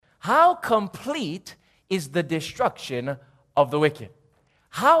How complete is the destruction of the wicked?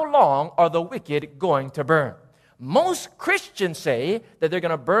 How long are the wicked going to burn? Most Christians say that they're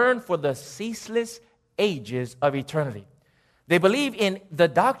going to burn for the ceaseless ages of eternity. They believe in the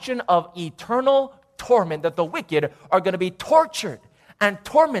doctrine of eternal torment, that the wicked are going to be tortured and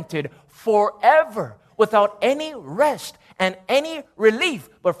tormented forever without any rest and any relief.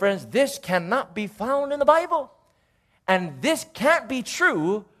 But friends, this cannot be found in the Bible. And this can't be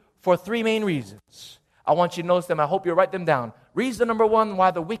true for three main reasons. I want you to notice them. I hope you write them down. Reason number one why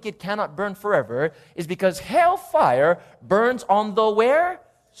the wicked cannot burn forever is because hellfire burns on the where?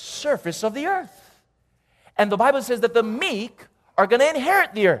 Surface of the earth. And the Bible says that the meek are going to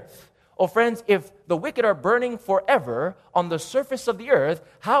inherit the earth. Oh, friends, if the wicked are burning forever on the surface of the earth,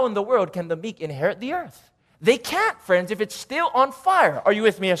 how in the world can the meek inherit the earth? They can't, friends, if it's still on fire. Are you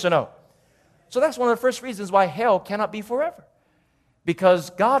with me, yes or no? So that's one of the first reasons why hell cannot be forever. Because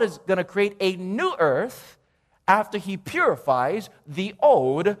God is going to create a new earth after He purifies the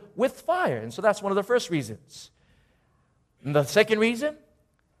old with fire. And so that's one of the first reasons. And the second reason,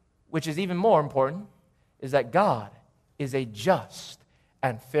 which is even more important, is that God is a just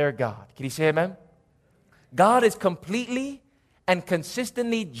and fair God. Can you say amen? God is completely and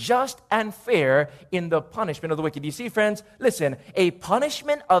consistently just and fair in the punishment of the wicked. You see, friends, listen, a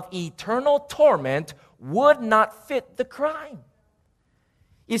punishment of eternal torment would not fit the crime.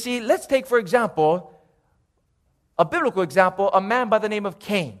 You see, let's take, for example, a biblical example, a man by the name of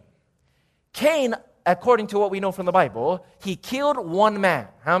Cain. Cain, according to what we know from the Bible, he killed one man.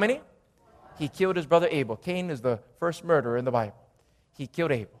 How many? He killed his brother Abel. Cain is the first murderer in the Bible. He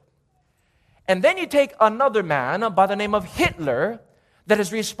killed Abel. And then you take another man by the name of Hitler that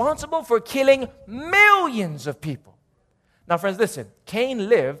is responsible for killing millions of people. Now, friends, listen. Cain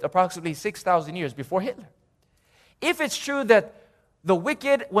lived approximately 6,000 years before Hitler. If it's true that the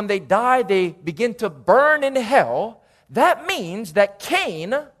wicked, when they die, they begin to burn in hell, that means that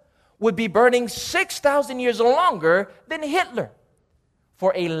Cain would be burning 6,000 years longer than Hitler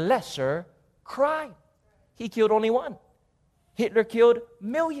for a lesser crime. He killed only one. Hitler killed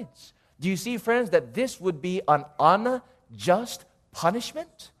millions. Do you see, friends, that this would be an unjust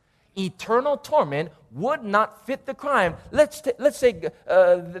punishment? Eternal torment would not fit the crime. Let's say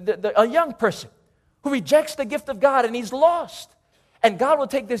a young person who rejects the gift of God and he's lost. And God will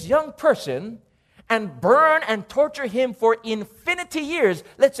take this young person and burn and torture him for infinity years.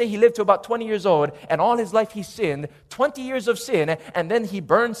 Let's say he lived to about 20 years old and all his life he sinned, 20 years of sin, and then he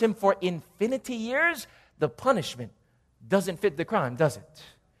burns him for infinity years. The punishment doesn't fit the crime, does it?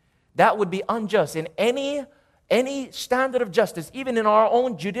 That would be unjust. In any standard of justice, even in our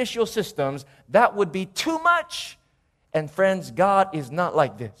own judicial systems, that would be too much. And friends, God is not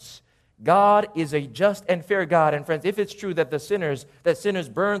like this. God is a just and fair God. And friends, if it's true that sinners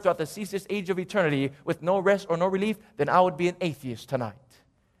burn throughout the ceaseless age of eternity with no rest or no relief, then I would be an atheist tonight.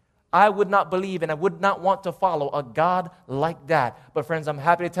 I would not believe and I would not want to follow a God like that. But friends, I'm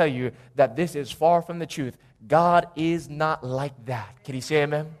happy to tell you that this is far from the truth. God is not like that. Can you say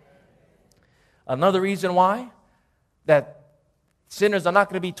amen? Another reason why that sinners are not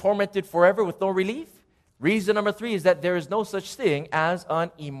going to be tormented forever with no relief. Reason number 3 is that there is no such thing as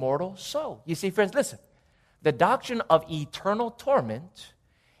an immortal soul. You see, friends, listen. The doctrine of eternal torment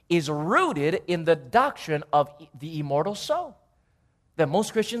is rooted in the doctrine of the immortal soul that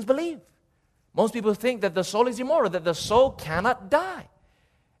most Christians believe. Most people think that the soul is immortal, that the soul cannot die.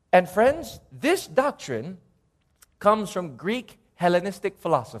 And friends, this doctrine comes from Greek Hellenistic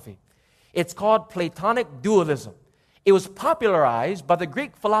philosophy. It's called Platonic dualism. It was popularized by the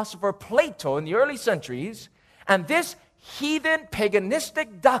Greek philosopher Plato in the early centuries, and this heathen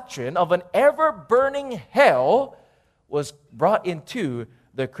paganistic doctrine of an ever-burning hell was brought into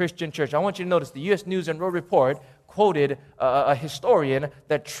the Christian church. I want you to notice the U.S. News and World Report quoted a historian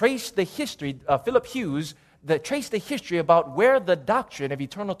that traced the history, Philip Hughes, that traced the history about where the doctrine of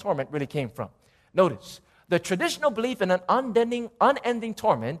eternal torment really came from. Notice, the traditional belief in an unending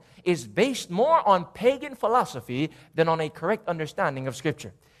torment is based more on pagan philosophy than on a correct understanding of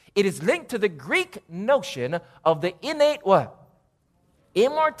Scripture. It is linked to the Greek notion of the innate what?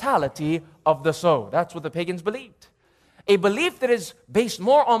 Immortality of the soul. That's what the pagans believed. A belief that is based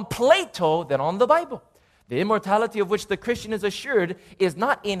more on Plato than on the Bible. The immortality of which the Christian is assured is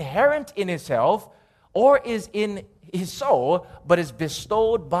not inherent in himself or is in his soul, but is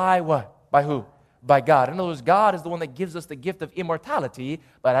bestowed by what? By who? By God. In other words, God is the one that gives us the gift of immortality,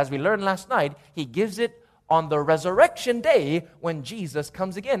 but as we learned last night, He gives it on the resurrection day when Jesus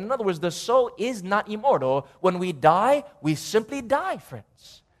comes again. In other words, the soul is not immortal. When we die, we simply die,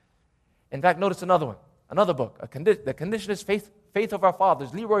 friends. In fact, notice another one, another book, The Conditionist Faith of Our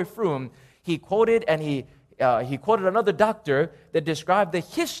Fathers, Leroy Froome, he quoted another doctor that described the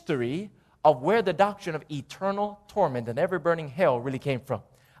history of where the doctrine of eternal torment and ever-burning hell really came from.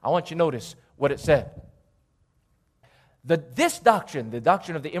 I want you to notice what it said. This doctrine, the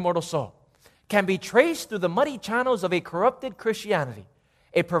doctrine of the immortal soul, can be traced through the muddy channels of a corrupted Christianity,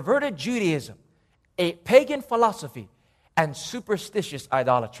 a perverted Judaism, a pagan philosophy, and superstitious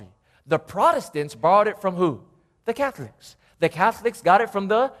idolatry. The Protestants borrowed it from who? The Catholics. The Catholics got it from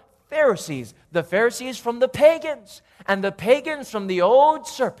the Pharisees. The Pharisees from the pagans. And the pagans from the old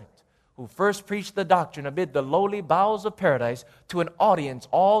serpent, who first preached the doctrine amid the lowly bowels of paradise to an audience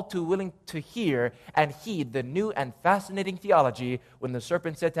all too willing to hear and heed the new and fascinating theology when the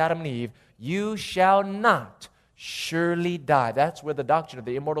serpent said to Adam and Eve, "You shall not surely die." That's where the doctrine of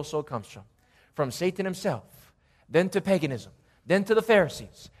the immortal soul comes from. From Satan himself, then to paganism, then to the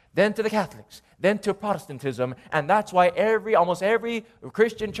Pharisees, then to the Catholics, then to Protestantism. And that's why almost every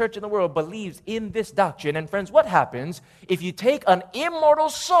Christian church in the world believes in this doctrine. And friends, what happens if you take an immortal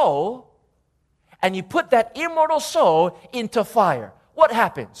soul and you put that immortal soul into fire? What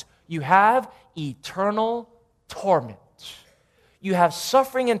happens? You have eternal torment. You have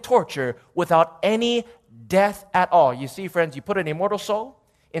suffering and torture without any death at all. You see, friends, you put an immortal soul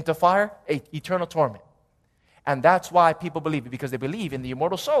into fire, eternal torment. And that's why people believe it, because they believe in the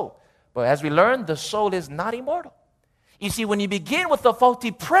immortal soul. But as we learn, the soul is not immortal. You see, when you begin with a faulty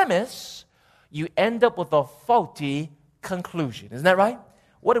premise, you end up with a faulty conclusion. Isn't that right?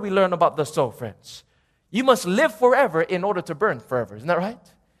 What do we learn about the soul, friends? You must live forever in order to burn forever. Isn't that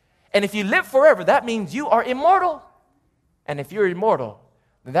right? And if you live forever, that means you are immortal. And if you're immortal,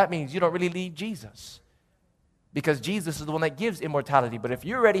 then that means you don't really need Jesus. Because Jesus is the one that gives immortality. But if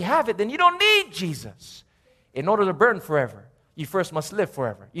you already have it, then you don't need Jesus. In order to burn forever, you first must live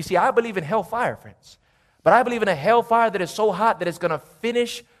forever. You see, I believe in hellfire, friends. But I believe in a hellfire that is so hot that it's going to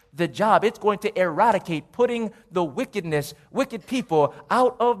finish the job. It's going to eradicate, putting the wicked people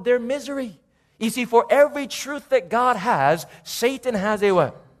out of their misery. You see, for every truth that God has, Satan has a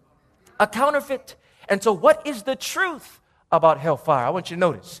what? A counterfeit. And so what is the truth about hellfire? I want you to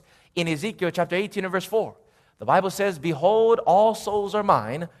notice. In Ezekiel chapter 18 and verse 4, the Bible says, "Behold, all souls are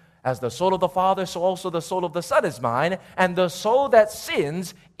mine. As the soul of the Father, so also the soul of the Son is mine. And the soul that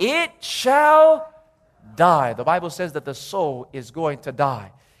sins, it shall die." The Bible says that the soul is going to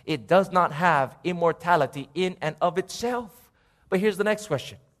die. It does not have immortality in and of itself. But here's the next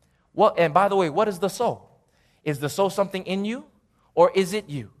question. And by the way, what is the soul? Is the soul something in you, or is it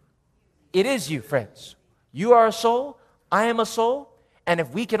you? It is you, friends. You are a soul. I am a soul. And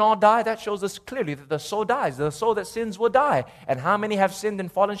if we can all die, that shows us clearly that the soul dies. The soul that sins will die. And how many have sinned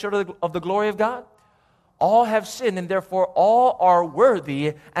and fallen short of the glory of God? All have sinned, and therefore all are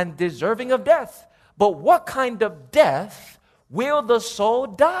worthy and deserving of death. But what kind of death will the soul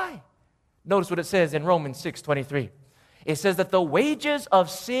die? Notice what it says in Romans 6:23. It says that the wages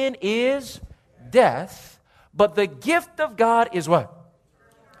of sin is death, but the gift of God is what?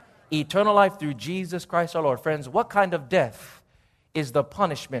 Eternal life through Jesus Christ our Lord. Friends, what kind of death is the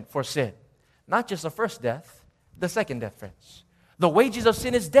punishment for sin? Not just the first death, the second death, friends. The wages of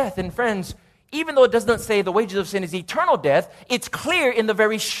sin is death. And friends, even though it does not say the wages of sin is eternal death, it's clear in the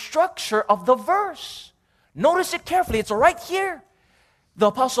very structure of the verse. Notice it carefully. It's right here. The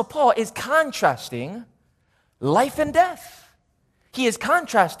Apostle Paul is contrasting life and death. He is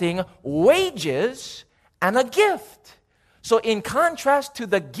contrasting wages and a gift. So in contrast to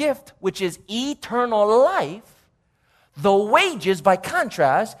the gift, which is eternal life, the wages, by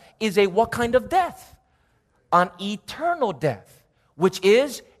contrast, is a what kind of death? An eternal death, which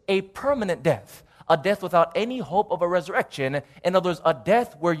is a permanent death. A death without any hope of a resurrection. In other words, a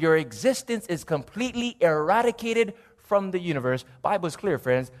death where your existence is completely eradicated from the universe. Bible is clear,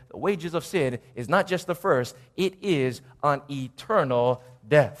 friends. The wages of sin is not just the first. It is an eternal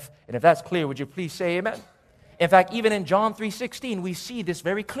death. And if that's clear, would you please say amen? In fact, even in John 3:16, we see this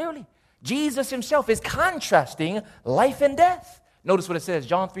very clearly. Jesus himself is contrasting life and death. Notice what it says,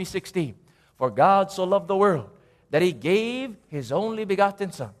 John 3:16. "For God so loved the world that he gave his only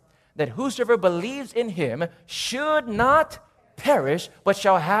begotten Son, that whosoever believes in him should not perish, but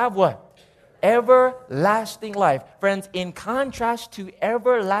shall have" what? Everlasting life. Friends, in contrast to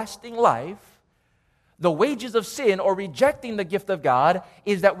everlasting life, the wages of sin or rejecting the gift of God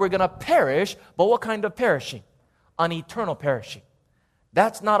is that we're going to perish. But what kind of perishing? An eternal perishing.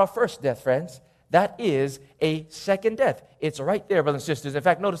 That's not a first death, friends. That is a second death. It's right there, brothers and sisters. In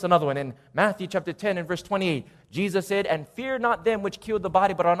fact, notice another one in Matthew chapter 10 and verse 28. Jesus said, "And fear not them which kill the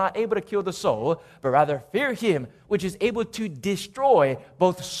body, but are not able to kill the soul, but rather fear him which is able to destroy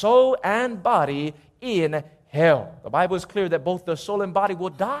both soul and body in hell. The Bible is clear that both the soul and body will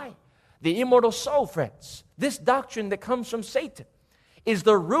die. The immortal soul, friends, this doctrine that comes from Satan is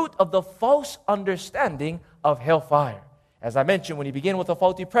the root of the false understanding of hellfire. As I mentioned, when you begin with a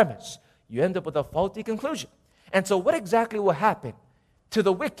faulty premise, you end up with a faulty conclusion. And so what exactly will happen to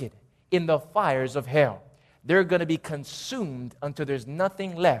the wicked in the fires of hell? They're going to be consumed until there's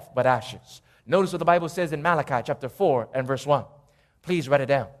nothing left but ashes. Notice what the Bible says in Malachi chapter 4 and verse 1. Please write it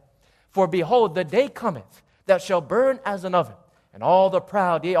down. For behold, the day cometh that shall burn as an oven, and all the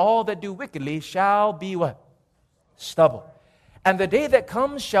proud, yea, all that do wickedly shall be what? Stubble. And the day that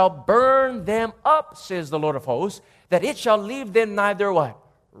comes shall burn them up, says the Lord of hosts, that it shall leave them neither what?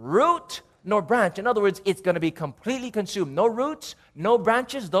 Root nor branch. In other words, it's going to be completely consumed. No roots, no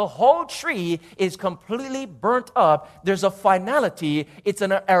branches. The whole tree is completely burnt up. There's a finality. It's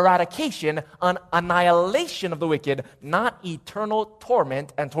an eradication, an annihilation of the wicked, not eternal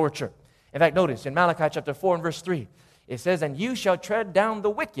torment and torture. In fact, notice in Malachi chapter 4 and verse 3, it says, and you shall tread down the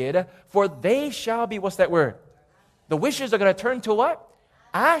wicked, for they shall be, what's that word? The wishes are going to turn to what?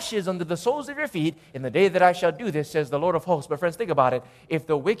 Ashes under the soles of your feet in the day that I shall do this, says the Lord of hosts. But friends, think about it. If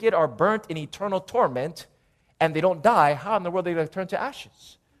the wicked are burnt in eternal torment and they don't die, how in the world are they going to turn to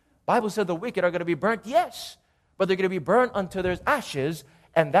ashes? The Bible said the wicked are going to be burnt, yes, but they're going to be burnt until there's ashes,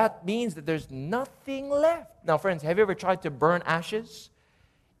 and that means that there's nothing left. Now, friends, have you ever tried to burn ashes?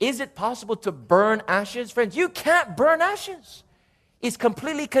 Is it possible to burn ashes? Friends, you can't burn ashes. It's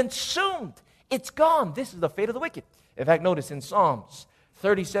completely consumed. It's gone. This is the fate of the wicked. In fact, notice in Psalms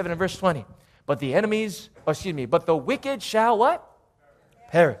 37 and verse 20. But the wicked shall what?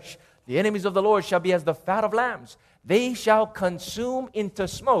 Perish. The enemies of the Lord shall be as the fat of lambs. They shall consume into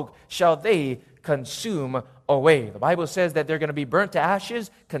smoke, shall they consume away. The Bible says that they're going to be burnt to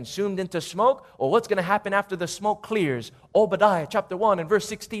ashes, consumed into smoke. Or what's going to happen after the smoke clears? Obadiah chapter 1 and verse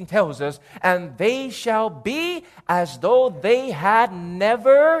 16 tells us, and they shall be as though they had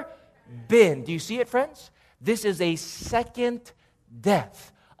never been. Do you see it, friends? This is a second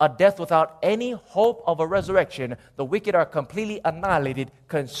death, a death without any hope of a resurrection. The wicked are completely annihilated,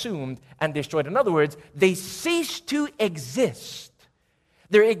 consumed, and destroyed. In other words, they cease to exist.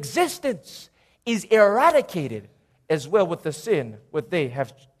 Their existence is eradicated as well with the sin what they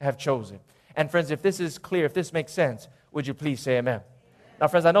have chosen. And friends, if this is clear, if this makes sense, would you please say amen? Now,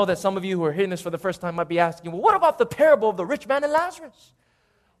 friends, I know that some of you who are hearing this for the first time might be asking, well, what about the parable of the rich man and Lazarus?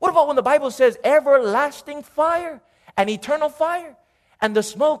 What about when the Bible says everlasting fire and eternal fire, and the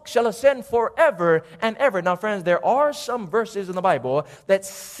smoke shall ascend forever and ever? Now, friends, there are some verses in the Bible that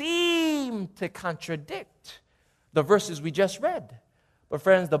seem to contradict the verses we just read. But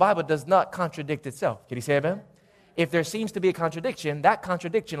friends, the Bible does not contradict itself. Can you say amen? If there seems to be a contradiction, that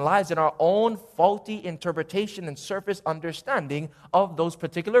contradiction lies in our own faulty interpretation and surface understanding of those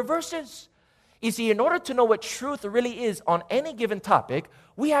particular verses. You see, in order to know what truth really is on any given topic,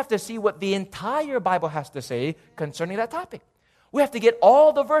 we have to see what the entire Bible has to say concerning that topic. We have to get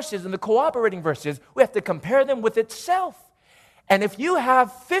all the verses and the corroborating verses. We have to compare them with itself. And if you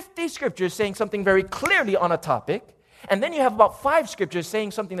have 50 scriptures saying something very clearly on a topic, and then you have about 5 scriptures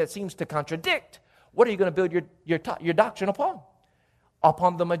saying something that seems to contradict, what are you going to build your doctrine upon?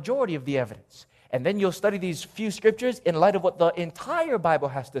 Upon the majority of the evidence. And then you'll study these few scriptures in light of what the entire Bible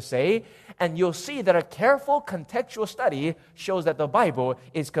has to say, and you'll see that a careful contextual study shows that the Bible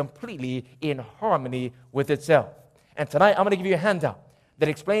is completely in harmony with itself. And tonight I'm going to give you a handout that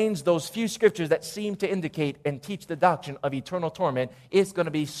explains those few scriptures that seem to indicate and teach the doctrine of eternal torment. It's going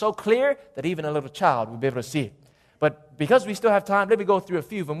to be so clear that even a little child will be able to see it. But because we still have time, let me go through a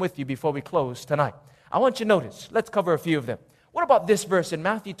few of them with you before we close tonight. I want you to notice. Let's cover a few of them. What about this verse in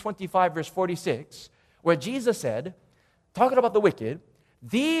Matthew 25, verse 46, where Jesus said, talking about the wicked,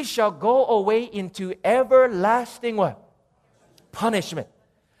 these shall go away into everlasting what? Punishment.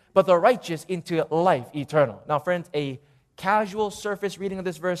 But the righteous into life eternal. Now, friends, a casual surface reading of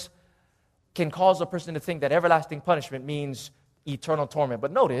this verse can cause a person to think that everlasting punishment means eternal torment.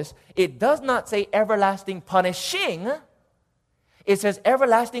 But notice, it does not say everlasting punishing. It says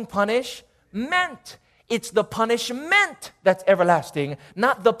everlasting punishment. It's the punishment that's everlasting,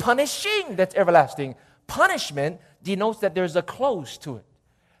 not the punishing that's everlasting. Punishment denotes that there's a close to it.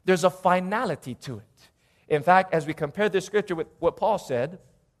 There's a finality to it. In fact, as we compare this scripture with what Paul said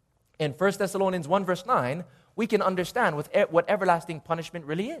in 1 Thessalonians 1 verse 9, we can understand what everlasting punishment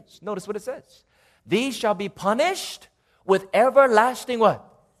really is. Notice what it says. These shall be punished with everlasting what?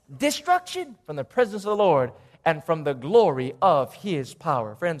 Destruction from the presence of the Lord and from the glory of His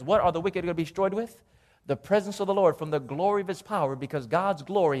power. Friends, what are the wicked going to be destroyed with? The presence of the Lord from the glory of His power, because God's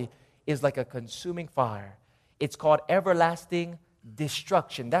glory is like a consuming fire. It's called everlasting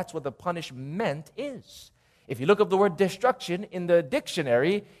destruction. That's what the punishment is. If you look up the word destruction in the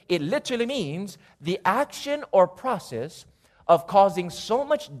dictionary, it literally means the action or process of causing so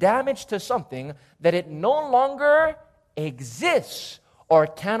much damage to something that it no longer exists or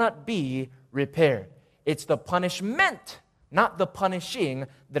cannot be repaired. It's the punishment, not the punishing,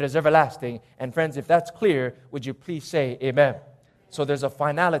 that is everlasting. And friends, if that's clear, would you please say amen? So there's a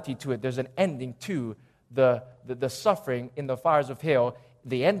finality to it. There's an ending to the suffering in the fires of hell.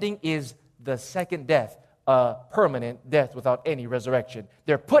 The ending is the second death, a permanent death without any resurrection.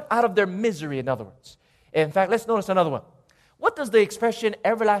 They're put out of their misery, in other words. In fact, let's notice another one. What does the expression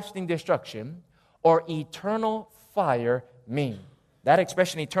everlasting destruction or eternal fire mean? That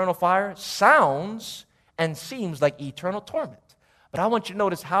expression, eternal fire, sounds and seems like eternal torment. But I want you to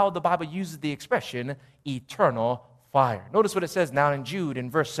notice how the Bible uses the expression eternal fire. Notice what it says now in Jude in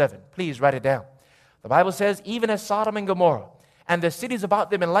verse 7. Please write it down. The Bible says, even as Sodom and Gomorrah and the cities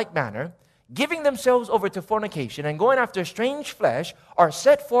about them in like manner, giving themselves over to fornication and going after strange flesh, are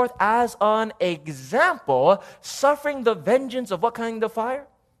set forth as an example, suffering the vengeance of what kind of fire?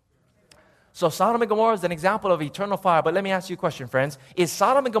 So Sodom and Gomorrah is an example of eternal fire. But let me ask you a question, friends. Is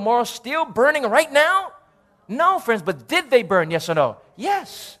Sodom and Gomorrah still burning right now? No, friends, but did they burn, yes or no?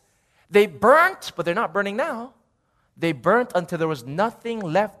 Yes. They burnt, but they're not burning now. They burnt until there was nothing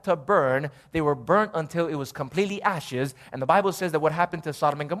left to burn. They were burnt until it was completely ashes. And the Bible says that what happened to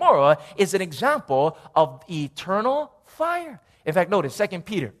Sodom and Gomorrah is an example of eternal fire. In fact, notice 2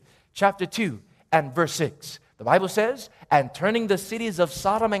 Peter chapter 2 and verse 6. The Bible says, and turning the cities of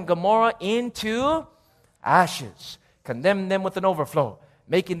Sodom and Gomorrah into ashes, condemn them with an overflow,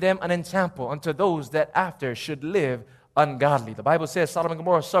 making them an example unto those that after should live ungodly. The Bible says Sodom and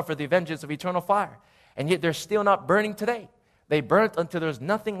Gomorrah suffered the vengeance of eternal fire. And yet they're still not burning today. They burnt until there's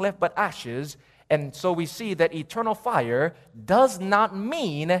nothing left but ashes. And so we see that eternal fire does not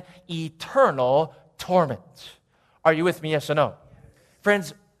mean eternal torment. Are you with me, yes or no?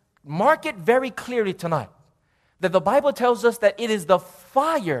 Friends, mark it very clearly tonight that the Bible tells us that it is the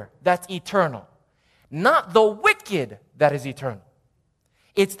fire that's eternal, not the wicked that is eternal.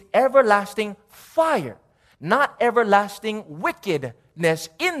 It's everlasting fire, not everlasting wickedness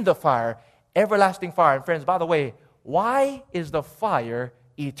in the fire. Everlasting fire. And friends, by the way, why is the fire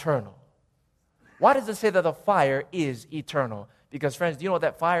eternal? Why does it say that the fire is eternal? Because, friends, do you know what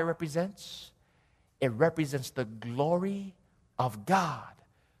that fire represents? It represents the glory of God,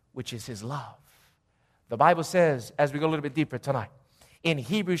 which is His love. The Bible says, as we go a little bit deeper tonight, in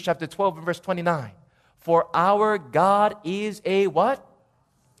Hebrews chapter 12 and verse 29, for our God is a what?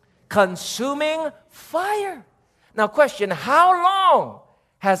 Consuming fire. Now question, how long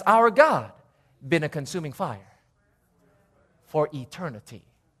has our God been a consuming fire? For eternity.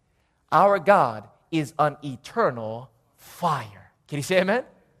 Our God is an eternal fire. Can you say amen?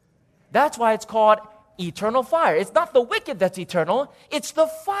 That's why it's called eternal fire. It's not the wicked that's eternal. It's the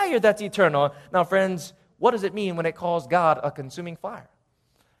fire that's eternal. Now, friends, what does it mean when it calls God a consuming fire?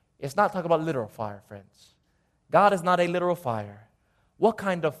 It's not talking about literal fire, friends. God is not a literal fire. What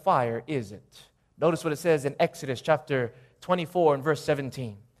kind of fire is it? Notice what it says in Exodus chapter 24 and verse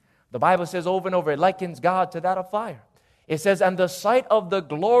 17. The Bible says over and over, it likens God to that of fire. It says, and the sight of the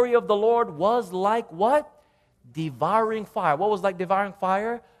glory of the Lord was like what? Devouring fire. What was like devouring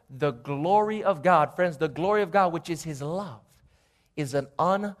fire? The glory of God. Friends, the glory of God, which is His love, is an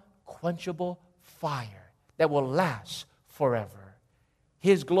unquenchable fire that will last forever.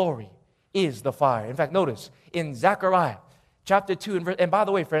 His glory is the fire. In fact, notice in Zechariah chapter 2, and by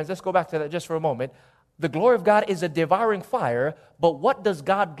the way, friends, let's go back to that just for a moment. The glory of God is a devouring fire, but what does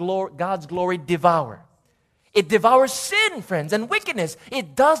God's glory devour? It devours sin, friends, and wickedness.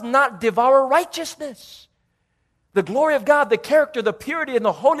 It does not devour righteousness. The glory of God, the character, the purity, and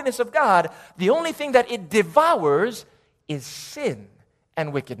the holiness of God, the only thing that it devours is sin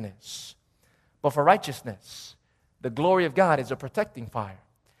and wickedness. But for righteousness, the glory of God is a protecting fire.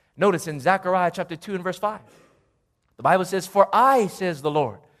 Notice in Zechariah chapter 2 and verse 5, the Bible says, for I, says the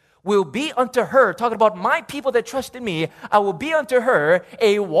Lord, will be unto her, talking about my people that trust in me, I will be unto her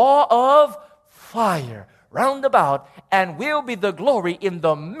a wall of fire round about, and will be the glory in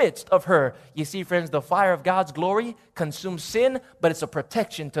the midst of her. You see, friends, the fire of God's glory consumes sin, but it's a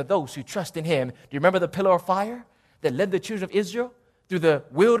protection to those who trust in Him. Do you remember the pillar of fire that led the children of Israel through the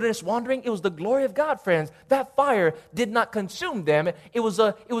wilderness wandering? It was the glory of God, friends. That fire did not consume them. It was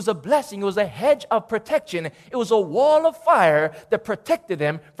a blessing. It was a hedge of protection. It was a wall of fire that protected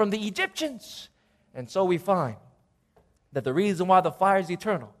them from the Egyptians. And so we find that the reason why the fire is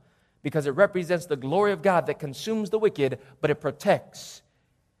eternal, because it represents the glory of God that consumes the wicked, but it protects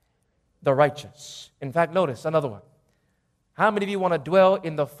the righteous. In fact, notice another one. How many of you want to dwell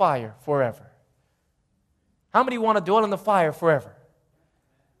in the fire forever? How many want to dwell in the fire forever?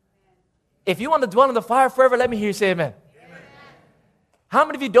 If you want to dwell in the fire forever, let me hear you say amen. Amen. How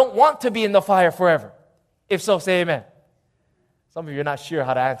many of you don't want to be in the fire forever? If so, say amen. Some of you are not sure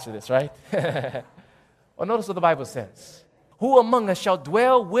how to answer this, right? Well, notice what the Bible says. Who among us shall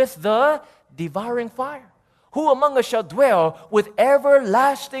dwell with the devouring fire? Who among us shall dwell with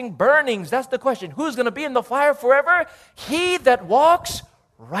everlasting burnings? That's the question. Who's going to be in the fire forever? He that walks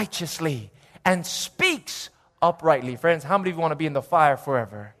righteously and speaks uprightly. Friends, how many of you want to be in the fire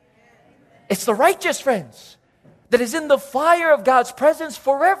forever? It's the righteous, friends, that is in the fire of God's presence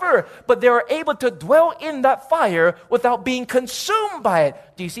forever, but they are able to dwell in that fire without being consumed by it.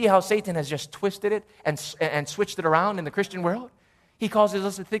 Do you see how Satan has just twisted it and switched it around in the Christian world? He causes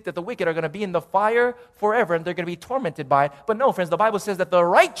us to think that the wicked are going to be in the fire forever and they're going to be tormented by it. But no, friends, the Bible says that the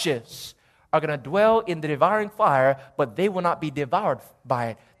righteous are going to dwell in the devouring fire, but they will not be devoured by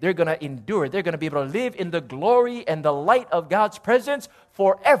it. They're going to endure. They're going to be able to live in the glory and the light of God's presence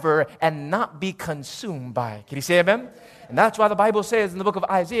forever and not be consumed by it. Can you say amen? And that's why the Bible says in the book of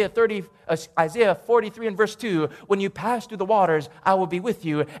Isaiah 43 and verse 2, when you pass through the waters, I will be with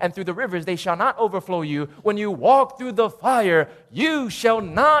you, and through the rivers they shall not overflow you. When you walk through the fire, you shall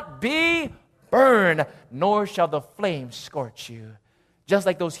not be burned, nor shall the flames scorch you. Just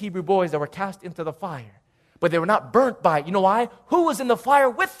like those Hebrew boys that were cast into the fire. But they were not burnt by it. You know why? Who was in the fire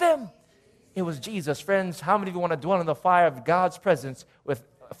with them? It was Jesus. Friends, how many of you want to dwell in the fire of God's presence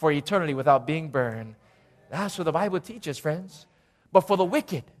for eternity without being burned? That's what the Bible teaches, friends. But for the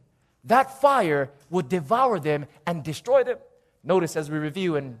wicked, that fire would devour them and destroy them. Notice as we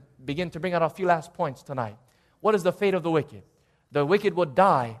review and begin to bring out a few last points tonight. What is the fate of the wicked? The wicked will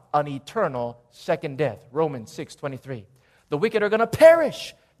die an eternal second death. Romans 6:23. The wicked are going to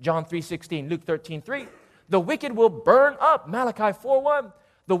perish. John 3:16, Luke 13:3. The wicked will burn up. Malachi 4:1.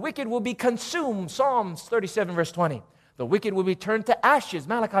 The wicked will be consumed. Psalms 37 verse 20. The wicked will be turned to ashes.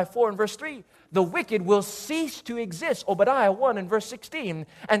 Malachi 4 and verse 3. The wicked will cease to exist. Obadiah 1 and verse 16.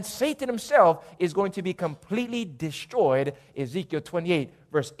 And Satan himself is going to be completely destroyed. Ezekiel 28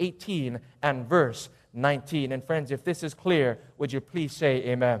 verse 18 and verse 19. And friends, if this is clear, would you please say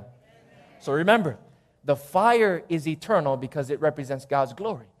amen? Amen. So remember, the fire is eternal because it represents God's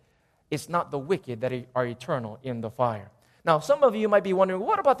glory. It's not the wicked that are eternal in the fire. Now, some of you might be wondering,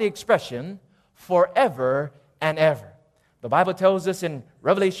 what about the expression forever and ever? The Bible tells us in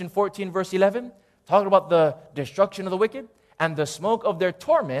Revelation 14, verse 11, talking about the destruction of the wicked, and the smoke of their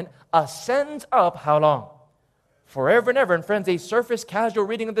torment ascends up how long? Forever and ever. And friends, a surface casual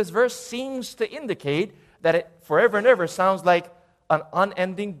reading of this verse seems to indicate that it forever and ever sounds like an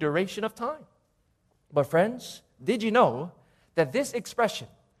unending duration of time. But friends, did you know that this expression,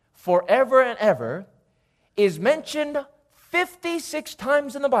 forever and ever, is mentioned 56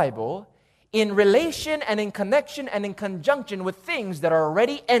 times in the Bible in relation and in connection and in conjunction with things that are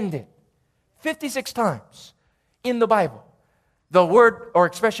already ended? 56 times in the Bible. The word or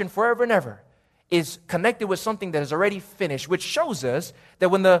expression forever and ever is connected with something that is already finished, which shows us that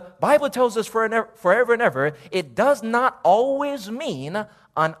when the Bible tells us forever and ever, it does not always mean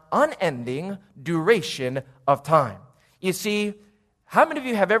an unending duration of time. You see, how many of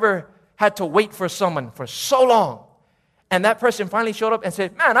you have ever had to wait for someone for so long, and that person finally showed up and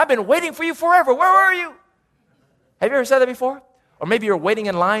said, "Man, I've been waiting for you forever. Where were you?" Have you ever said that before? Or maybe you're waiting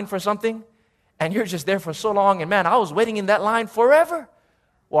in line for something, and you're just there for so long, and man, I was waiting in that line forever.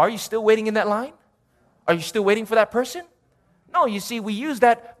 Well, are you still waiting in that line? Are you still waiting for that person? No, you see, we use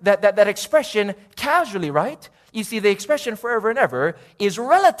that expression casually, right? You see, the expression forever and ever is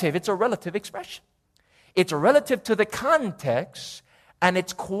relative. It's a relative expression. It's relative to the context, and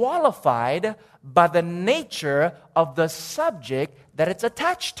it's qualified by the nature of the subject that it's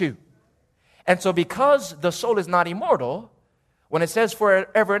attached to. And so because the soul is not immortal, when it says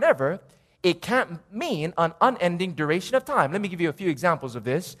forever and ever, it can't mean an unending duration of time. Let me give you a few examples of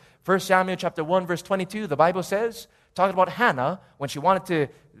this. 1 Samuel chapter 1, verse 22, the Bible says, talking about Hannah, when she wanted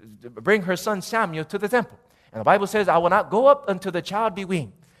to bring her son Samuel to the temple. And the Bible says, "I will not go up until the child be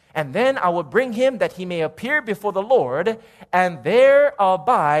weaned. And then I will bring him that he may appear before the Lord, and there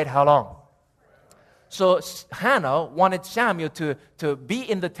abide," how long? So Hannah wanted Samuel to be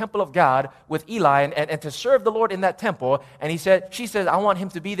in the temple of God with Eli and to serve the Lord in that temple. And she said, "I want him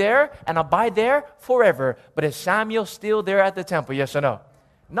to be there and abide there forever." But is Samuel still there at the temple? Yes or no?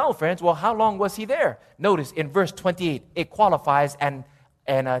 No, friends. Well, how long was he there? Notice in verse 28, it qualifies and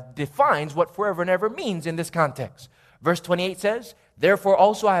defines what forever and ever means in this context. Verse 28 says, "Therefore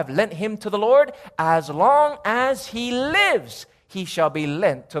also I have lent him to the Lord. As long as he lives, he shall be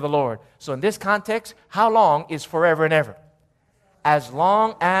lent to the Lord." So in this context, how long is forever and ever? As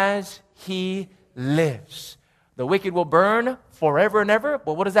long as he lives. The wicked will burn forever and ever.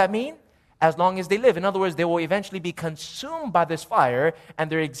 But what does that mean? As long as they live. In other words, they will eventually be consumed by this fire,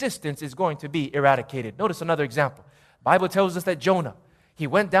 and their existence is going to be eradicated. Notice another example. The Bible tells us that Jonah, he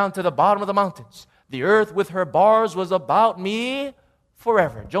went down to the bottom of the mountains. The earth with her bars was about me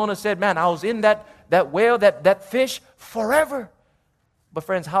forever. Jonah said, man, I was in that whale, that fish forever. But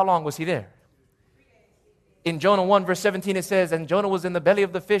friends, how long was he there? In Jonah 1 verse 17 it says, and Jonah was in the belly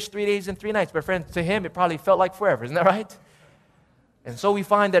of the fish 3 days and 3 nights. But friends, to him it probably felt like forever. Isn't that right? And so we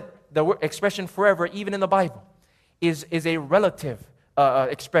find that the expression forever, even in the Bible, is a relative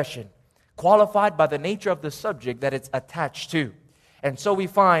expression, qualified by the nature of the subject that it's attached to. And so we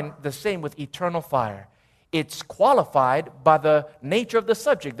find the same with eternal fire. It's qualified by the nature of the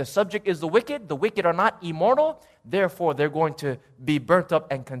subject. The subject is the wicked. The wicked are not immortal. Therefore, they're going to be burnt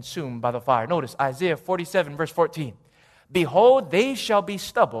up and consumed by the fire. Notice Isaiah 47 verse 14. Behold, they shall be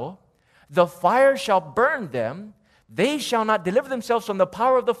stubble. The fire shall burn them. They shall not deliver themselves from the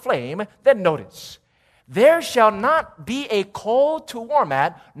power of the flame. Then notice, there shall not be a coal to warm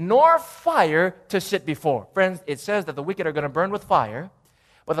at, nor fire to sit before. Friends, it says that the wicked are going to burn with fire.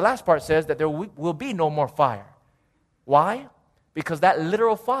 But the last part says that there will be no more fire. Why? Because that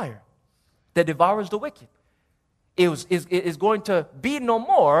literal fire that devours the wicked is going to be no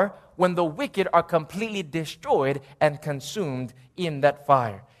more when the wicked are completely destroyed and consumed in that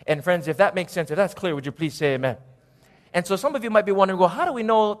fire. And friends, if that makes sense, if that's clear, would you please say amen? And so some of you might be wondering, well, how do we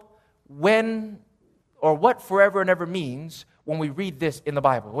know when or what forever and ever means when we read this in the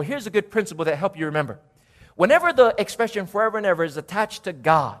Bible? Well, here's a good principle that helps you remember. Whenever the expression forever and ever is attached to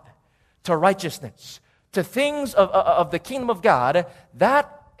God, to righteousness, to things of the kingdom of God,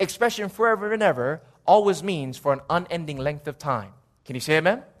 that expression forever and ever always means for an unending length of time. Can you say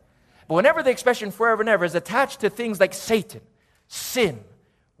amen? But whenever the expression forever and ever is attached to things like Satan, sin,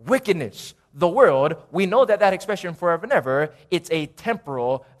 wickedness, the world, we know that expression forever and ever, it's a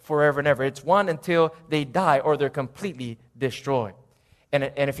temporal forever and ever. It's one until they die or they're completely destroyed. And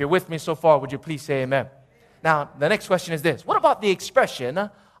if you're with me so far, would you please say amen? Now, the next question is this. What about the expression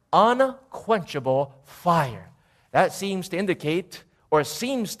unquenchable fire? That seems to indicate or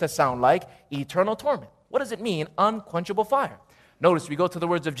seems to sound like eternal torment. What does it mean, unquenchable fire? Notice we go to the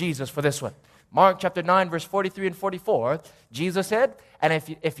words of Jesus for this one. Mark chapter 9, verse 43 and 44, Jesus said, and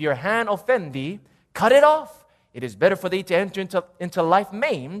if your hand offend thee, cut it off. It is better for thee to enter into life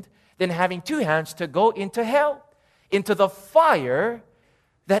maimed than having two hands to go into hell, into the fire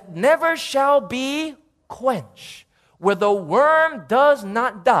that never shall be quenched, where the worm does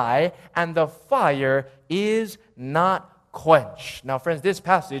not die and the fire is not quenched. Now, friends, this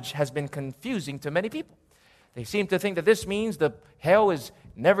passage has been confusing to many people. They seem to think that this means the fire is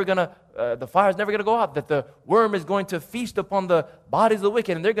never going to go out, that the worm is going to feast upon the bodies of the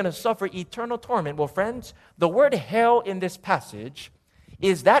wicked and they're going to suffer eternal torment. Well, friends, the word hell in this passage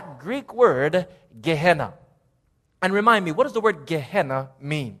is that Greek word Gehenna. And remind me, what does the word Gehenna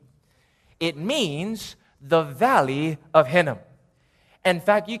mean? It means the valley of Hinnom. In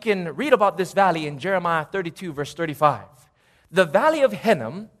fact, you can read about this valley in Jeremiah 32, verse 35. The valley of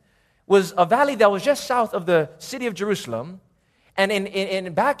Hinnom was a valley that was just south of the city of Jerusalem.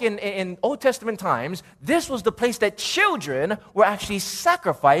 And back in Old Testament times, this was the place that children were actually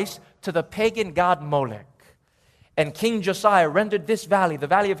sacrificed to the pagan god Molech. And King Josiah rendered this valley, the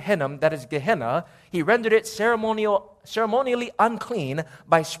valley of Hinnom, that is Gehenna, he rendered it ceremonially unclean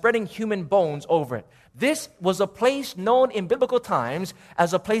by spreading human bones over it. This was a place known in biblical times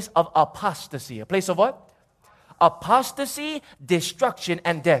as a place of apostasy. A place of what? Apostasy, destruction,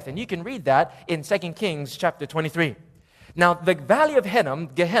 and death. And you can read that in 2 Kings chapter 23. Now, the valley of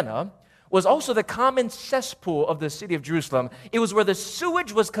Hinnom, Gehenna, was also the common cesspool of the city of Jerusalem. It was where the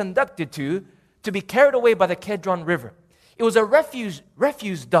sewage was conducted to be carried away by the Kedron River. It was a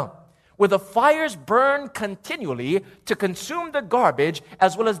refuse dump where the fires burned continually to consume the garbage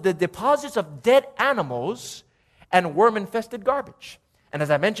as well as the deposits of dead animals and worm-infested garbage. And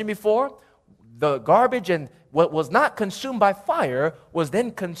as I mentioned before, the garbage and what was not consumed by fire was then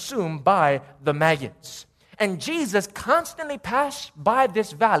consumed by the maggots. And Jesus constantly passed by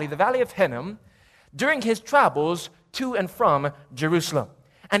this valley, the valley of Hinnom, during his travels to and from Jerusalem.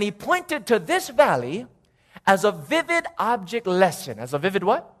 And he pointed to this valley as a vivid object lesson. As a vivid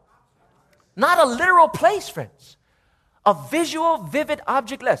what? Not a literal place, friends. A visual, vivid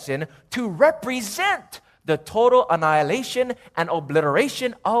object lesson to represent the total annihilation and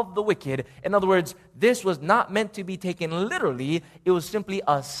obliteration of the wicked. In other words, this was not meant to be taken literally. It was simply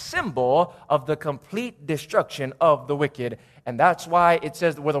a symbol of the complete destruction of the wicked. And that's why it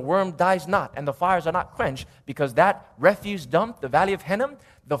says where the worm dies not and the fires are not quenched, because that refuse dump, the valley of Hinnom,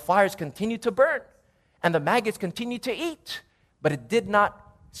 the fires continue to burn. And the maggots continued to eat. But it did not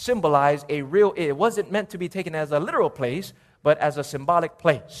symbolize it wasn't meant to be taken as a literal place, but as a symbolic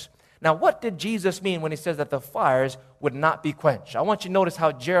place. Now, what did Jesus mean when he says that the fires would not be quenched? I want you to notice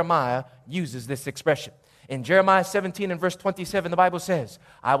how Jeremiah uses this expression. In Jeremiah 17 and verse 27, the Bible says,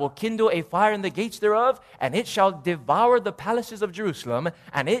 I will kindle a fire in the gates thereof, and it shall devour the palaces of Jerusalem,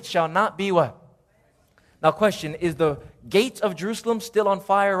 and it shall not be what? Now, question, is the gates of Jerusalem still on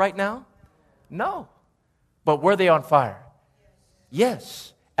fire right now? No. But were they on fire?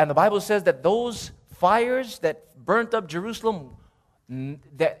 Yes. And the Bible says that those fires that burnt up Jerusalem,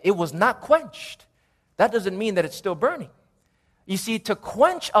 that it was not quenched. That doesn't mean that it's still burning. You see, to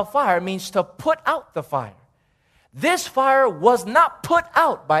quench a fire means to put out the fire. This fire was not put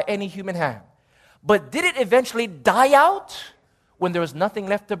out by any human hand. But did it eventually die out when there was nothing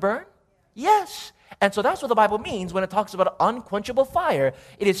left to burn? Yes. And so that's what the Bible means when it talks about unquenchable fire.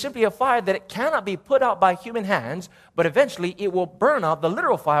 It is simply a fire that it cannot be put out by human hands, but eventually it will burn out. The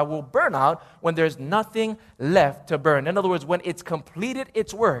literal fire will burn out when there's nothing left to burn. In other words, when it's completed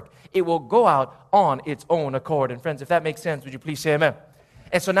its work, it will go out on its own accord. And friends, if that makes sense, would you please say amen?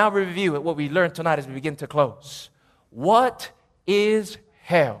 And so now we review what we learned tonight as we begin to close. What is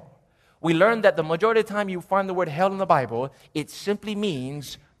hell? We learned that the majority of the time you find the word hell in the Bible, it simply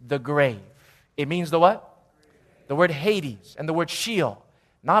means the grave. It means the what? The word Hades and the word Sheol.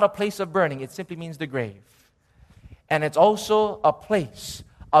 Not a place of burning. It simply means the grave. And it's also a place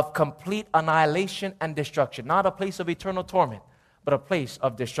of complete annihilation and destruction. Not a place of eternal torment, but a place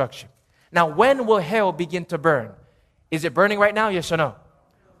of destruction. Now, when will hell begin to burn? Is it burning right now? Yes or no?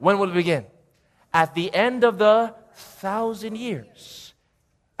 When will it begin? At the end of the 1,000 years.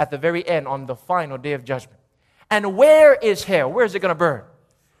 At the very end, on the final day of judgment. And where is hell? Where is it going to burn?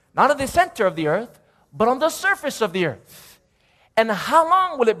 Not at the center of the earth, but on the surface of the earth. And how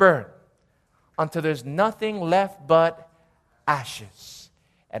long will it burn? Until there's nothing left but ashes.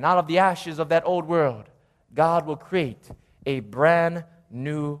 And out of the ashes of that old world, God will create a brand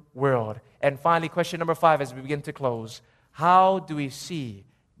new world. And finally, question number 5 as we begin to close. How do we see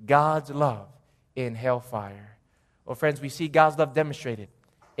God's love in hellfire? Well, friends, we see God's love demonstrated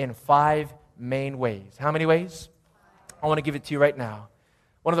in 5 main ways. How many ways? I want to give it to you right now.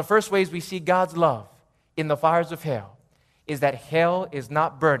 One of the first ways we see God's love in the fires of hell is that hell is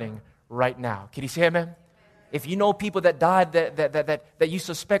not burning right now. Can you say amen? If you know people that died that you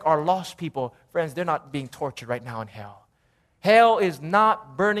suspect are lost people, friends, they're not being tortured right now in hell. Hell is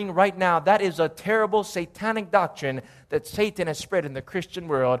not burning right now. That is a terrible satanic doctrine that Satan has spread in the Christian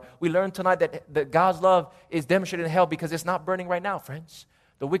world. We learned tonight that God's love is demonstrated in hell because it's not burning right now, friends.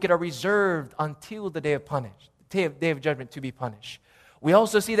 The wicked are reserved until the day of day of judgment to be punished. We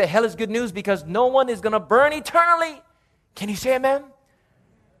also see that hell is good news because no one is going to burn eternally. Can you say amen?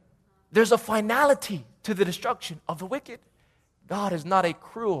 There's a finality to the destruction of the wicked. God is not a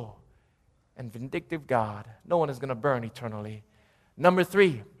cruel and vindictive God. No one is going to burn eternally. Number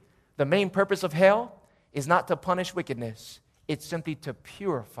 3, the main purpose of hell is not to punish wickedness. It's simply to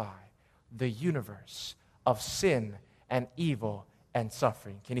purify the universe of sin and evil and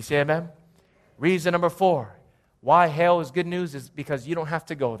suffering. Can you say amen? Reason number 4. Why hell is good news is because you don't have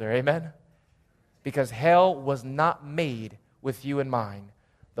to go there. Amen? Because hell was not made with you in mind.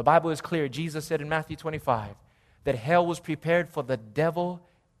 The Bible is clear. Jesus said in Matthew 25 that hell was prepared for the devil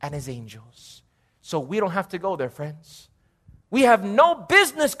and his angels. So we don't have to go there, friends. We have no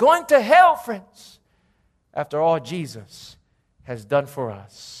business going to hell, friends, after all Jesus has done for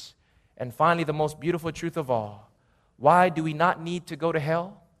us. And finally, the most beautiful truth of all. Why do we not need to go to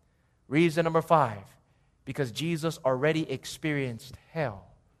hell? Reason number 5. Because Jesus already experienced hell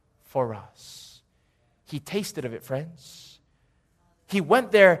for us. He tasted of it, friends. He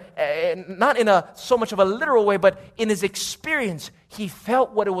went there, not in so much of a literal way, but in his experience, he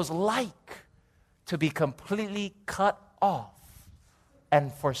felt what it was like to be completely cut off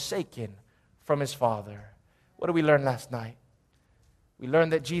and forsaken from his Father. What did we learn last night? We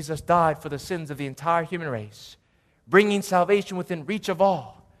learned that Jesus died for the sins of the entire human race, bringing salvation within reach of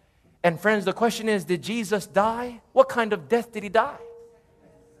all. And friends, the question is, did Jesus die? What kind of death did he die?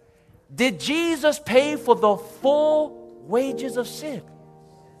 Did Jesus pay for the full wages of sin?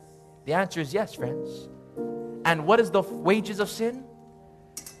 The answer is yes, friends. And what is the wages of sin?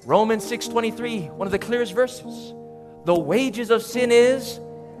 Romans 6:23, one of the clearest verses. The wages of sin is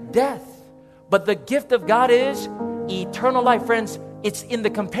death, but the gift of God is eternal life. Friends, it's in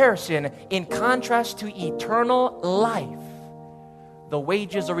the comparison, in contrast to eternal life. The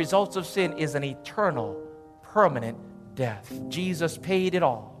wages or results of sin is an eternal, permanent death. Jesus paid it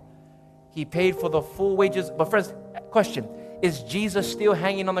all. He paid for the full wages. But friends, question, is Jesus still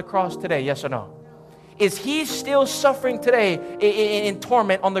hanging on the cross today? Yes or no? Is he still suffering today in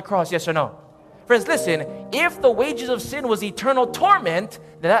torment on the cross? Yes or no? Friends, listen, if the wages of sin was eternal torment,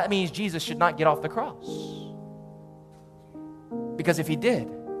 then that means Jesus should not get off the cross. Because if he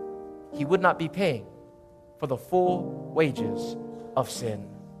did, he would not be paying for the full wages of sin.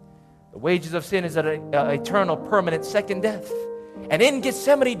 The wages of sin is an eternal, permanent second death. And in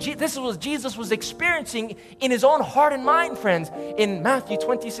Gethsemane, this is what Jesus was experiencing in his own heart and mind, friends. In Matthew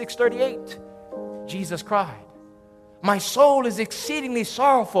 26:38, Jesus cried, "My soul is exceedingly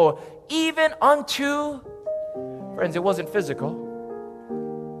sorrowful, even unto," friends, it wasn't physical.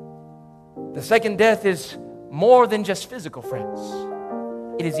 The second death is more than just physical, friends.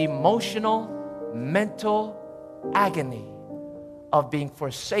 It is emotional, mental agony of being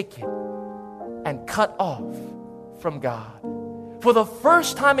forsaken and cut off from God. For the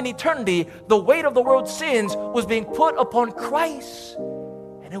first time in eternity, the weight of the world's sins was being put upon Christ.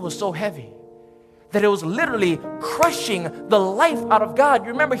 And it was so heavy that it was literally crushing the life out of God.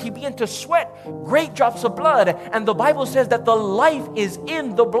 You remember, he began to sweat great drops of blood. And the Bible says that the life is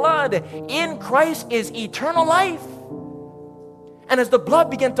in the blood. In Christ is eternal life. And as the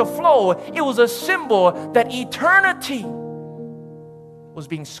blood began to flow, it was a symbol that eternity was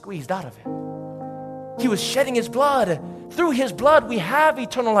being squeezed out of him. He was shedding his blood. Through his blood, we have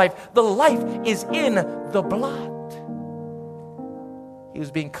eternal life. The life is in the blood. He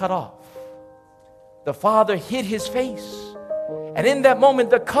was being cut off. The Father hid his face. And in that moment,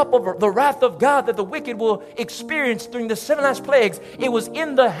 the cup of the wrath of God that the wicked will experience during the 7 last plagues, it was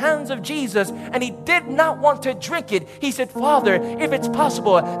in the hands of Jesus, and he did not want to drink it. He said, "Father, if it's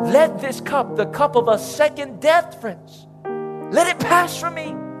possible, let this cup, the cup of a second death, friends, let it pass from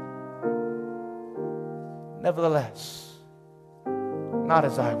me. Nevertheless, not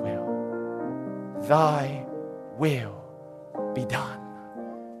as I will, thy will be done."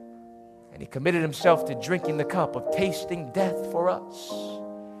 And he committed himself to drinking the cup of tasting death for us.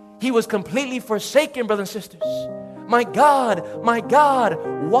 He was completely forsaken, brothers and sisters. My God,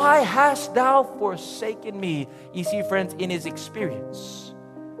 why hast thou forsaken me?" You see, friends, in his experience,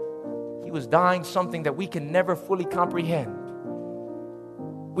 he was dying something that we can never fully comprehend.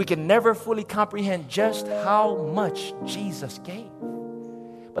 We can never fully comprehend just how much Jesus gave.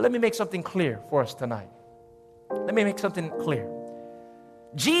 But let me make something clear for us tonight. Let me make something clear.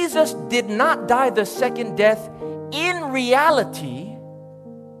 Jesus did not die the second death in reality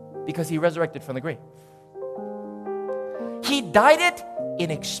because he resurrected from the grave. He died it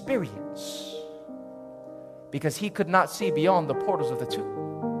in experience because he could not see beyond the portals of the tomb.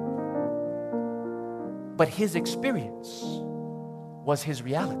 But his experience was his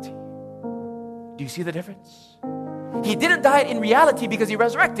reality. Do you see the difference? He didn't die in reality because he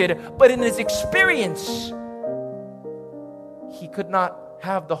resurrected, but in his experience, he could not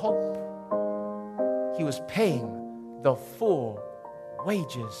have the hope. He was paying the full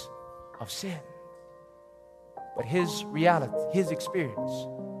wages of sin. But his reality, his experience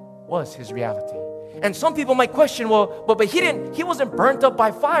was his reality. And some people might question, well, but he wasn't burnt up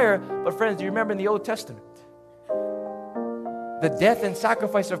by fire. But friends, do you remember in the Old Testament? The death and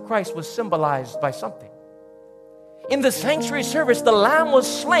sacrifice of Christ was symbolized by something. In the sanctuary service, the lamb was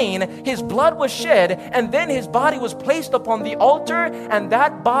slain, his blood was shed, and then his body was placed upon the altar, and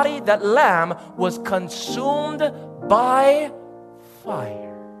that body, that lamb, was consumed by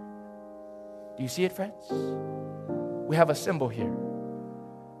fire. Do you see it, friends? We have a symbol here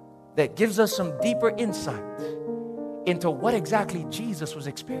that gives us some deeper insight into what exactly Jesus was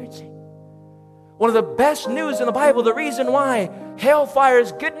experiencing. One of the best news in the Bible, the reason why hellfire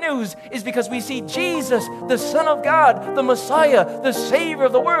is good news is because we see Jesus, the Son of God, the Messiah, the Savior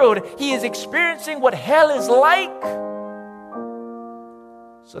of the world. He is experiencing what hell is like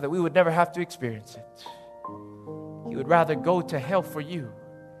so that we would never have to experience it. He would rather go to hell for you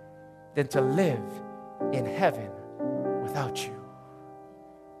than to live in heaven without you.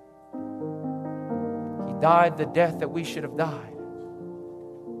 He died the death that we should have died,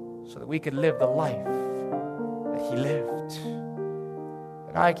 so that we could live the life that he lived.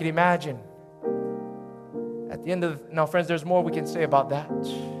 And I can imagine at the end of, now friends, there's more we can say about that.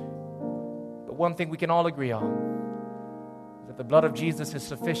 But one thing we can all agree on is that the blood of Jesus is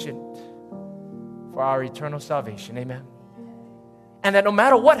sufficient for our eternal salvation. Amen. And that no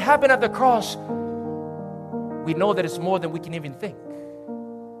matter what happened at the cross, we know that it's more than we can even think.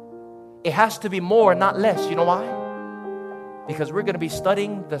 It has to be more, not less. You know why? Because we're going to be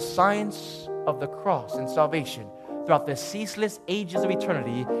studying the science of the cross and salvation throughout the ceaseless ages of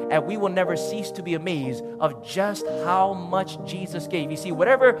eternity, and we will never cease to be amazed of just how much Jesus gave. You see,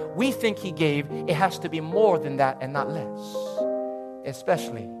 whatever we think he gave, it has to be more than that and not less.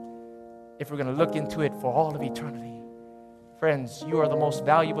 Especially if we're going to look into it for all of eternity. Friends, you are the most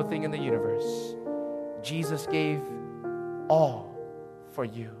valuable thing in the universe. Jesus gave all for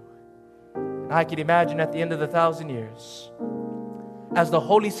you. And I can imagine at the end of the 1,000 years, as the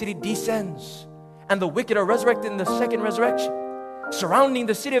holy city descends and the wicked are resurrected in the second resurrection, surrounding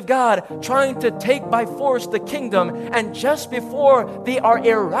the city of God, trying to take by force the kingdom, and just before they are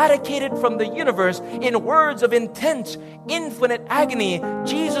eradicated from the universe in words of intense, infinite agony,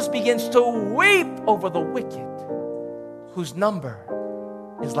 Jesus begins to weep over the wicked, whose number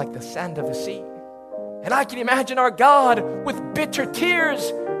is like the sand of the sea. And I can imagine our God with bitter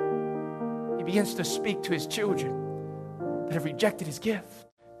tears. He begins to speak to his children that have rejected his gift.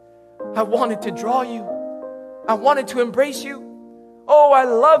 I wanted to draw you. I wanted to embrace you. Oh, I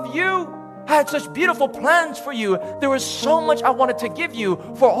love you. I had such beautiful plans for you. There was so much I wanted to give you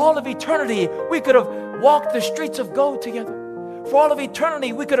for all of eternity. We could have walked the streets of gold together. For all of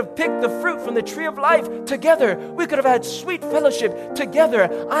eternity, we could have picked the fruit from the tree of life together. We could have had sweet fellowship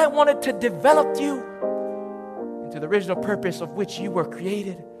together. I wanted to develop you into the original purpose of which you were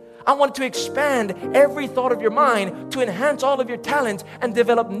created. I wanted to expand every thought of your mind to enhance all of your talents and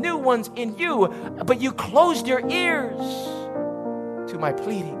develop new ones in you. But you closed your ears to my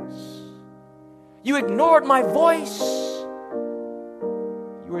pleadings. You ignored my voice.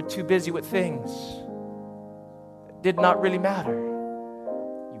 You were too busy with things that did not really matter.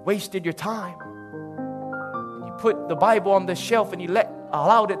 You wasted your time. And you put the Bible on the shelf and you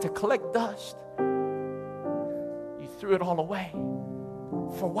allowed it to collect dust. You threw it all away.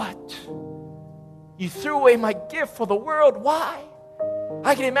 For what? You threw away my gift for the world. Why?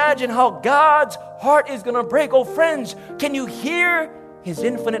 I can imagine how God's heart is going to break. Oh, friends, can you hear his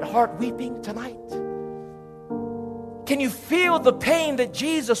infinite heart weeping tonight? Can you feel the pain that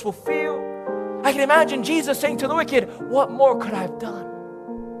Jesus will feel? I can imagine Jesus saying to the wicked, what more could I have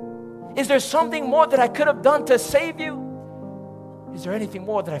done? Is there something more that I could have done to save you? Is there anything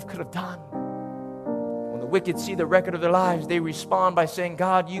more that I could have done? When the wicked see the record of their lives, they respond by saying,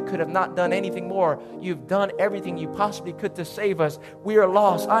 God, you could have not done anything more. You've done everything you possibly could to save us. We are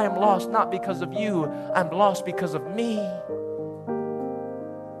lost. I am lost not because of you. I'm lost because of me.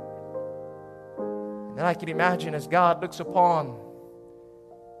 And I can imagine as God looks upon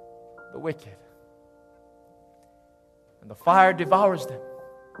the wicked and the fire devours them,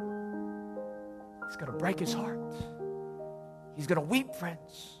 he's going to break his heart. He's going to weep,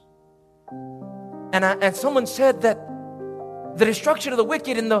 friends. And someone said that the destruction of the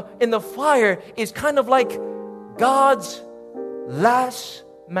wicked in the fire is kind of like God's last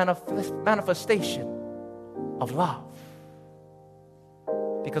manifestation of love.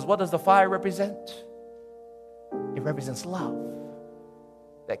 Because what does the fire represent? It represents love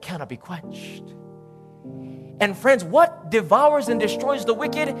that cannot be quenched. And friends, what devours and destroys the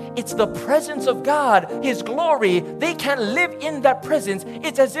wicked? It's the presence of God, his glory. They can't live in that presence.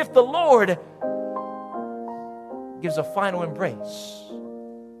 It's as if the Lord gives a final embrace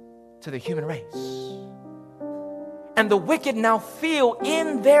to the human race. And the wicked now feel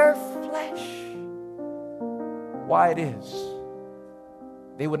in their flesh why it is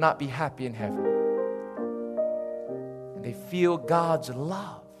they would not be happy in heaven. And they feel God's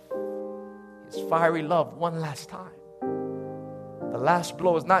love, his fiery love, one last time. The last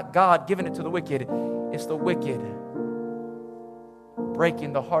blow is not God giving it to the wicked, it's the wicked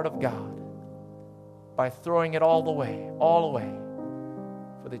breaking the heart of God by throwing it all away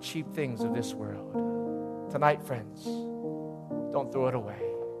for the cheap things of this world. Tonight, friends, don't throw it away.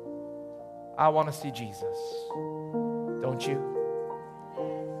 I want to see Jesus. Don't you?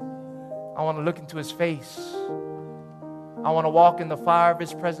 I want to look into his face. I want to walk in the fire of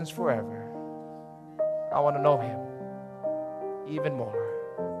his presence forever. I want to know him even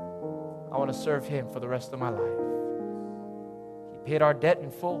more. I want to serve him for the rest of my life. He paid our debt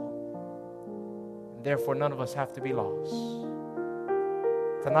in full. Therefore, none of us have to be lost.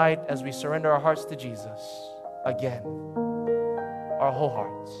 Tonight, as we surrender our hearts to Jesus, again, our whole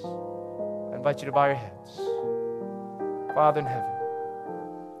hearts, I invite you to bow your heads. Father in heaven,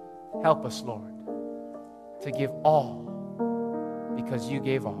 help us, Lord, to give all because you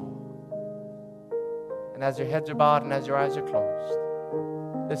gave all. And as your heads are bowed and as your eyes are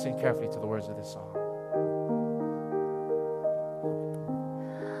closed, listen carefully to the words of this song.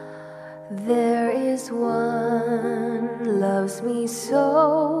 There is one loves me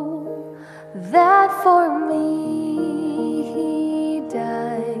so that for me he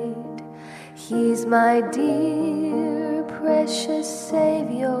died. He's my dear precious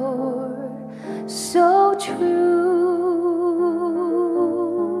Savior, so true.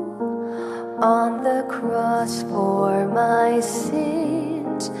 On the cross for my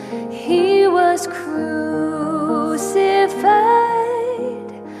sins he He was crucified.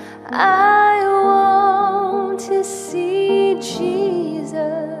 I want to see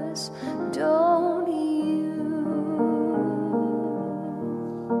Jesus, don't you?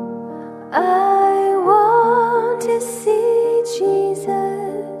 I want to see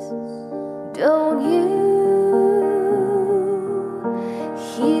Jesus, don't you?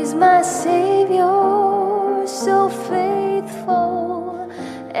 He's my Savior, so faithful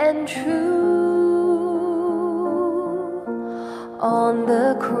and true. On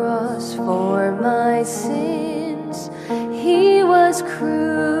the cross for my sins, He was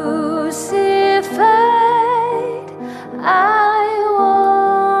crucified. I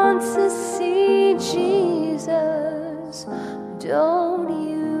want to see Jesus, don't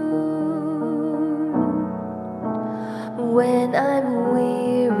you? When I'm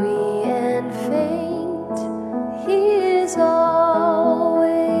weary and faint, He is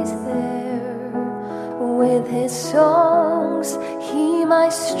always there. With His songs He my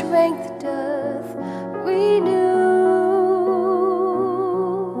strength doth renew,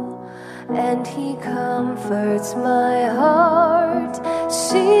 and He comforts my heart,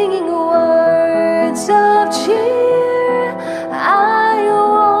 singing words of cheer. I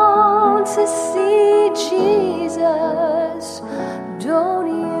want to see Jesus, don't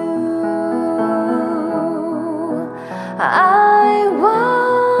you? I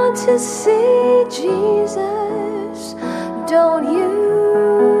want to see Jesus, don't you?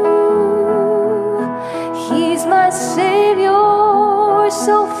 He's my Savior,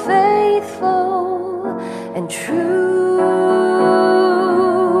 so faithful and true.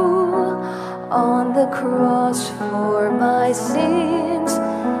 On the cross for my sins,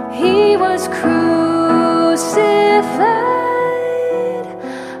 He was crucified.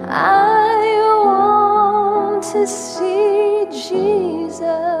 I want to see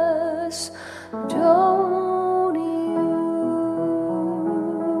Jesus, don't you?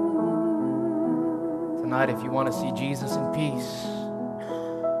 Tonight, if you want to see Jesus in peace,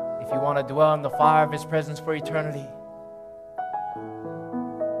 if you want to dwell in the fire of His presence for eternity,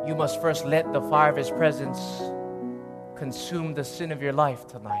 you must first let the fire of His presence consume the sin of your life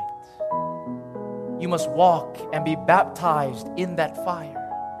tonight. You must walk and be baptized in that fire.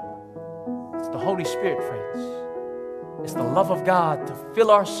 It's the Holy Spirit, friends. It's the love of God to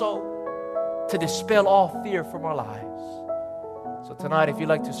fill our soul, to dispel all fear from our lives. So tonight, if you'd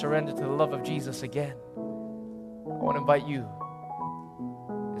like to surrender to the love of Jesus again, I want to invite you,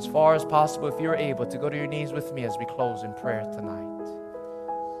 as far as possible, if you're able, to go to your knees with me as we close in prayer tonight.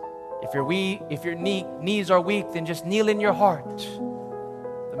 If your knees are weak, then just kneel in your heart.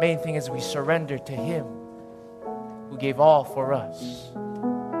 The main thing is we surrender to Him who gave all for us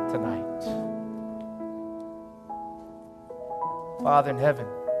tonight. Father in heaven,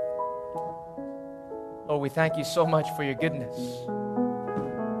 Lord, we thank You so much for Your goodness.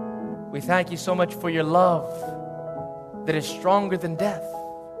 We thank You so much for Your love that is stronger than death.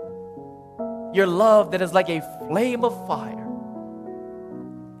 Your love that is like a flame of fire.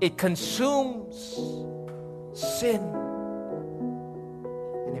 It consumes sin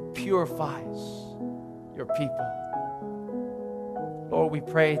and it purifies Your people. Lord, we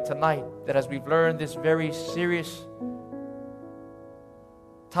pray tonight that as we've learned this very serious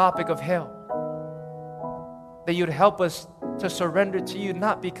topic of hell, that You'd help us to surrender to You,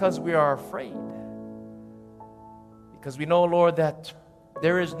 not because we are afraid, because we know, Lord, that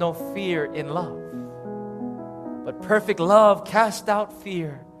there is no fear in love, but perfect love casts out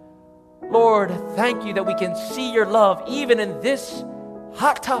fear. Lord, thank You that we can see Your love even in this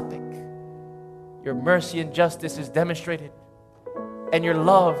hot topic. Your mercy and justice is demonstrated, and Your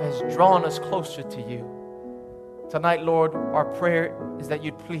love has drawn us closer to You. Tonight, Lord, our prayer is that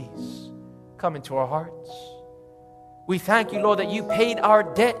You'd please come into our hearts. We thank You, Lord, that You paid our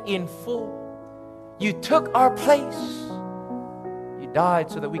debt in full. You took our place. You died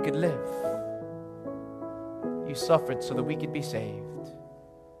so that we could live. You suffered so that we could be saved.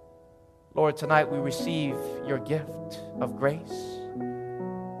 Lord, tonight we receive Your gift of grace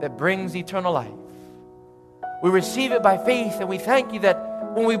that brings eternal life. We receive it by faith, and we thank You that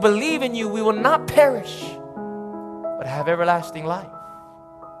when we believe in You, we will not perish, but have everlasting life.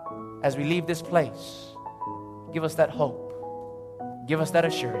 As we leave this place, give us that hope. Give us that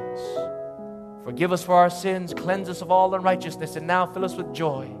assurance. Forgive us for our sins, cleanse us of all unrighteousness, and now fill us with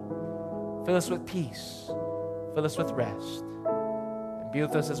joy. Fill us with peace. Fill us with rest. And be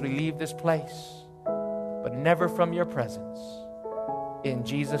with us as we leave this place, but never from Your presence. In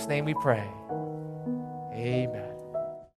Jesus' name we pray. Amen.